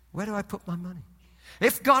 Where do I put my money?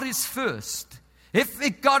 If God is first, do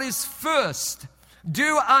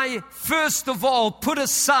I first of all put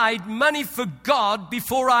aside money for God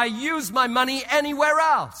before I use my money anywhere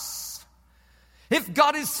else? If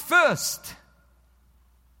God is first,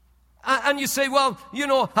 and you say, "Well, you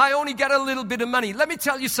know, I only get a little bit of money." Let me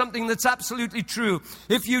tell you something that's absolutely true.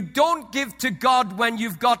 If you don't give to God when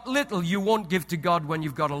you've got little, you won't give to God when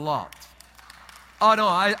you've got a lot. Oh, no,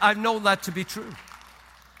 I've known that to be true.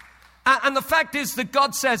 And the fact is that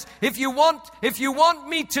God says, if you want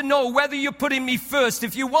me to know whether you're putting me first,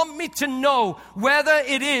 if you want me to know whether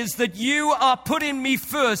it is that you are putting me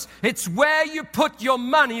first, it's where you put your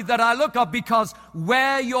money that I look up, because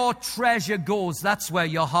where your treasure goes, that's where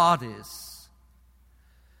your heart is.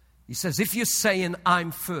 He says, if you're saying I'm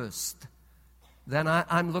first, then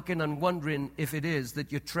I'm looking and wondering if it is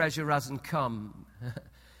that your treasure hasn't come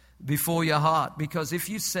before your heart. Because if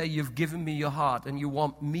you say you've given me your heart and you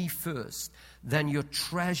want me first, then your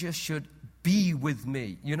treasure should be with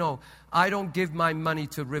me. You know, I don't give my money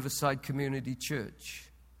to Riverside Community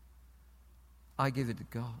Church. I give it to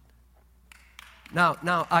God.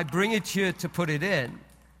 Now I bring it here to put it in.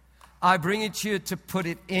 I bring it here to put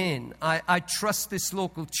it in. I trust this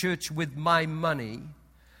local church with my money.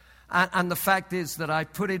 And the fact is that I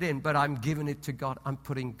put it in, but I'm giving it to God. I'm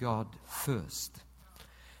putting God first.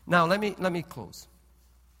 Now, let me close.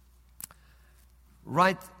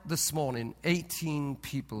 Right this morning, 18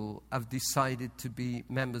 people have decided to be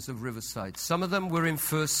members of Riverside. Some of them were in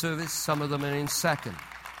first service, some of them are in second.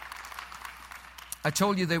 I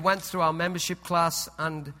told you they went through our membership class,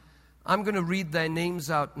 and I'm going to read their names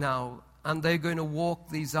out now, and they're going to walk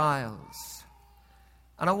these aisles.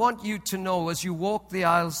 And I want you to know, as you walk the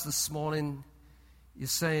aisles this morning, you're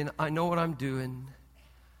saying, I know what I'm doing.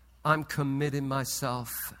 I'm committing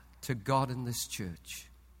myself to God in this church.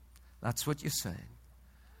 That's what you're saying.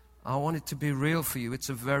 I want it to be real for you. It's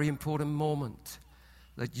a very important moment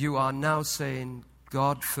that you are now saying,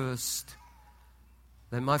 God first,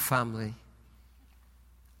 then my family,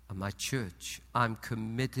 and my church. I'm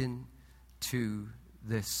committing to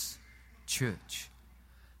this church.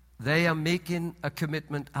 They are making a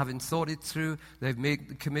commitment, having thought it through. They've made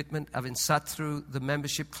the commitment, having sat through the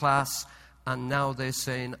membership class. And now they're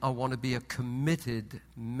saying, I want to be a committed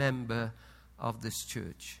member of this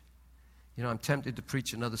church. You know, I'm tempted to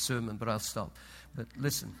preach another sermon, but I'll stop. But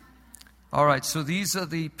listen. All right, so these are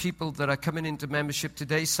the people that are coming into membership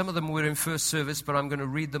today. Some of them were in first service, but I'm going to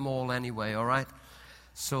read them all anyway, all right?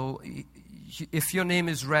 So if your name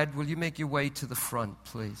is red, will you make your way to the front,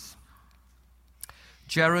 please?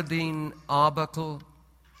 Geraldine Arbuckle,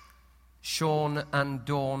 Sean and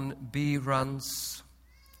Dawn B. Runs.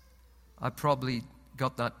 I probably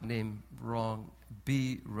got that name wrong.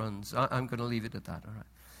 B. Runs. I'm going to leave it at that. All right.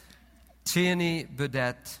 Tierney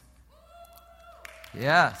Burdett.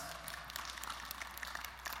 Yes.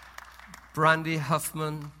 Brandy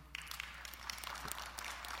Huffman.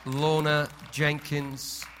 Lorna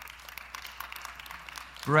Jenkins.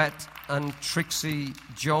 Brett and Trixie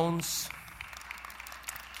Jones.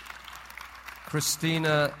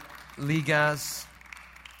 Christina Ligas.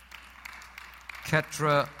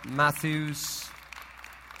 Ketra Matthews.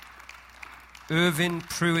 Irvin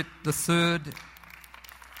Pruitt III.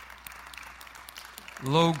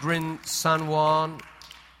 Logrin San Juan.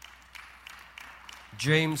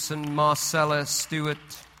 James and Marcella Stewart.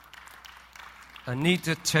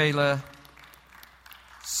 Anita Taylor.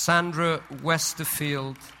 Sandra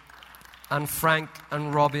Westerfield. And Frank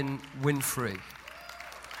and Robin Winfrey.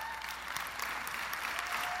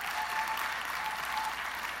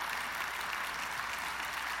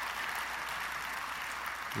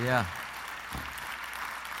 Yeah.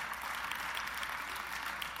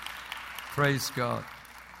 Praise God.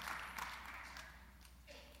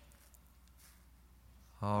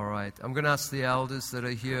 All right. I'm going to ask the elders that are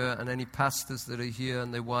here and any pastors that are here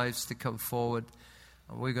and their wives to come forward.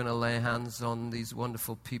 And we're going to lay hands on these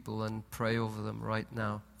wonderful people and pray over them right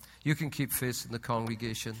now. You can keep facing the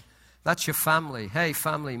congregation. That's your family. Hey,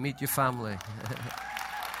 family, meet your family.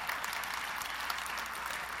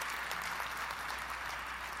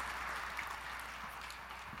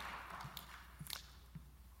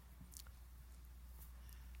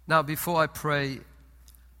 Now, before I pray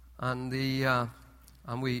and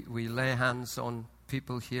we lay hands on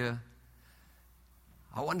people here,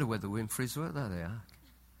 I wonder where the Winfreys were. There they are.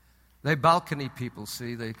 They're balcony people,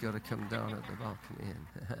 see? They've got to come down at the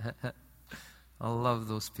balcony. I love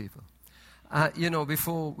those people.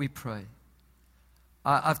 Before we pray,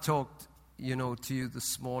 I've talked, to you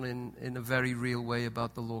this morning in a very real way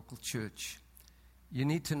about the local church. You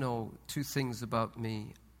need to know two things about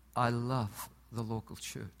me. I love the local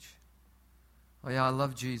church. Oh yeah, I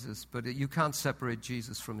love Jesus, but you can't separate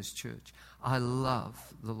Jesus from his church. I love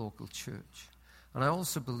the local church. And I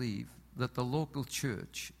also believe that the local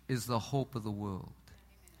church is the hope of the world.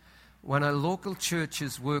 When a local church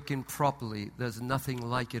is working properly, there's nothing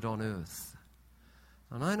like it on earth.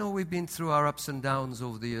 And I know we've been through our ups and downs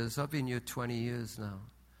over the years. I've been here 20 years now.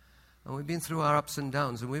 And we've been through our ups and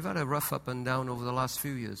downs. And we've had a rough up and down over the last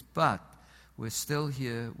few years. But we're still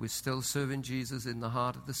here. We're still serving Jesus in the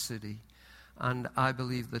heart of the city. And I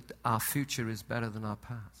believe that our future is better than our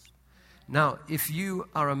past. Now, if you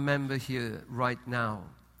are a member here right now,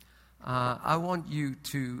 I want you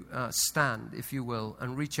to stand, if you will,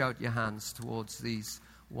 and reach out your hands towards these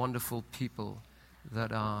wonderful people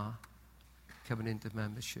that are coming into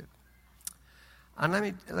membership.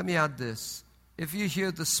 And let me add this. If you're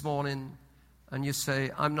here this morning and you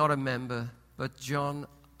say, I'm not a member, but John,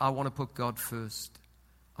 I want to put God first.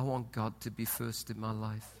 I want God to be first in my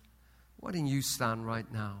life. Why don't you stand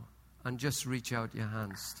right now and just reach out your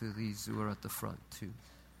hands to these who are at the front too.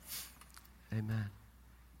 Amen.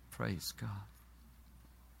 Praise God.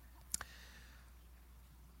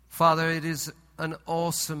 Father, it is an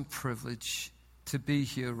awesome privilege to be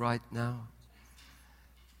here right now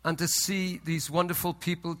and to see these wonderful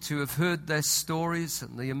people, to have heard their stories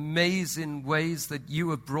and the amazing ways that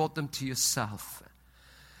you have brought them to yourself.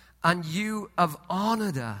 And you have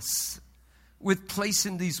honored us with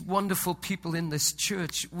placing these wonderful people in this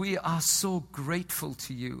church. We are so grateful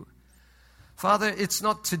to you. Father, it's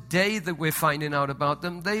not today that we're finding out about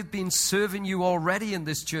them. They've been serving you already in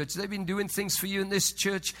this church. They've been doing things for you in this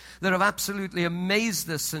church that have absolutely amazed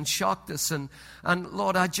us and shocked us. And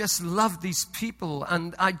Lord, I just love these people.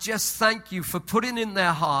 And I just thank you for putting in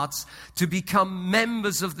their hearts to become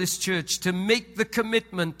members of this church, to make the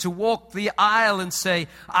commitment to walk the aisle and say,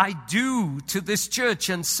 I do to this church,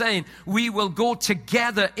 and saying, we will go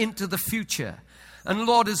together into the future. And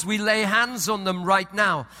Lord, as we lay hands on them right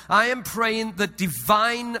now, I am praying that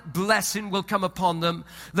divine blessing will come upon them,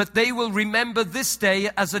 that they will remember this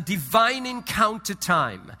day as a divine encounter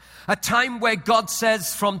time, a time where God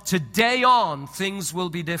says, from today on, things will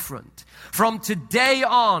be different. From today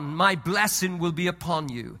on, my blessing will be upon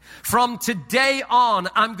you. From today on,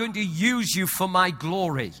 I'm going to use you for my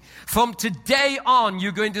glory. From today on,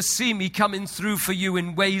 you're going to see me coming through for you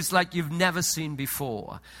in ways like you've never seen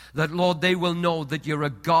before. That, Lord, they will know that you're a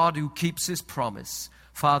God who keeps his promise.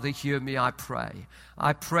 Father, hear me, I pray.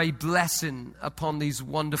 I pray blessing upon these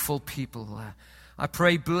wonderful people. I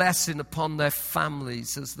pray blessing upon their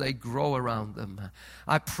families as they grow around them.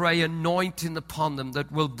 I pray anointing upon them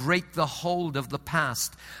that will break the hold of the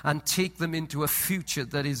past and take them into a future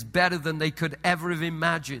that is better than they could ever have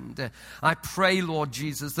imagined. I pray, Lord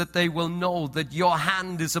Jesus, that they will know that your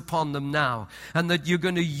hand is upon them now and that you're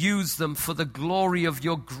going to use them for the glory of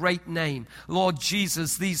your great name. Lord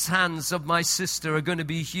Jesus, these hands of my sister are going to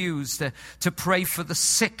be used to pray for the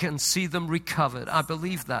sick and see them recovered. I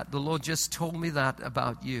believe that. The Lord just told me that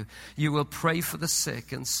about you. You will pray for the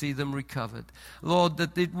sick and see them recovered. Lord,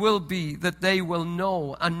 that it will be that they will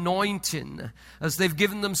know anointing as they've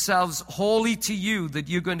given themselves wholly to you, that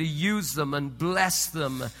you're going to use them and bless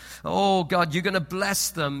them. Oh God, you're going to bless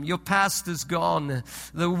them. Your past is gone.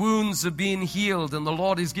 The wounds are being healed, and the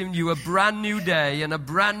Lord is giving you a brand new day and a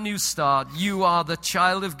brand new start. You are the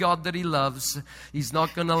child of God that He loves. He's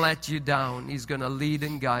not going to let you down. He's going to lead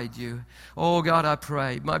and guide you. Oh God, I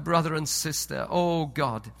pray, my brother and sister, oh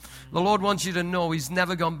God, the Lord wants you to know He's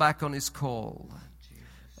never gone back on His call.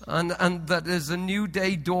 And that there's a new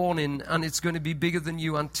day dawning, and it's going to be bigger than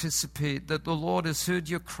you anticipate. That the Lord has heard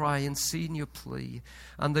your cry and seen your plea,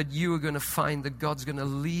 and that you are going to find that God's going to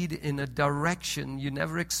lead in a direction you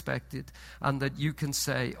never expected, and that you can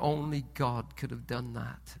say, only God could have done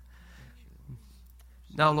that.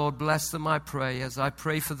 Now, Lord, bless them, I pray. As I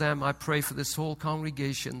pray for them, I pray for this whole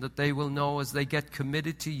congregation, that they will know as they get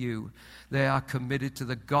committed to you, they are committed to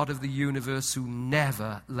the God of the universe who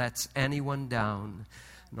never lets anyone down.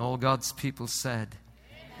 And all God's people said,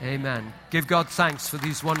 Amen. Give God thanks for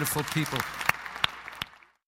these wonderful people.